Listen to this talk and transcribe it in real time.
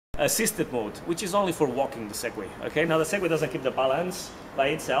assisted mode, which is only for walking the Segway. Okay, now the Segway doesn't keep the balance by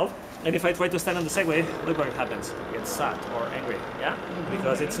itself, and if I try to stand on the Segway, look what happens. It gets sad or angry, yeah?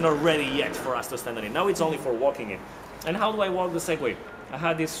 Because it's not ready yet for us to stand on it. Now it's only for walking it. And how do I walk the Segway? I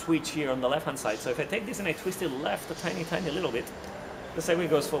had this switch here on the left hand side, so if I take this and I twist it left a tiny little bit, the Segway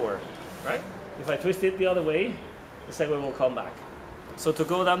goes forward, right? If I twist it the other way, the Segway will come back. So to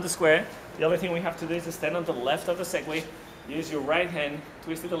go down the square, the only thing we have to do is to stand on the left of the Segway, use your right hand,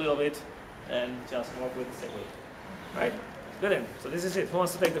 twist it a little bit, and just walk with the Segway. Right? Good then. So this is it. Who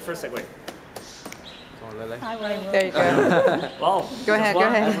wants to take the first Segway? I will. There you go. Well, go ahead.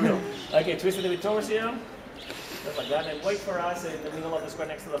 Okay, twist it a bit towards you. Just like that. And wait for us in the middle of the square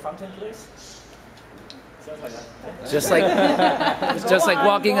next to the fountain, please. Just like that. Just like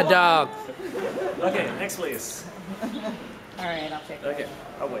walking a dog. Okay, next please. All right, I'll take it. Okay,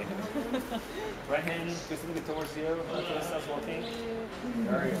 I'll wait. Right hand, twist it a bit towards you. Twist us walking.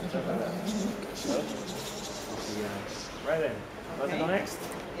 There you go. Just like that. Good. Right then. Want to go next?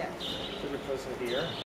 Yeah. Super close in here.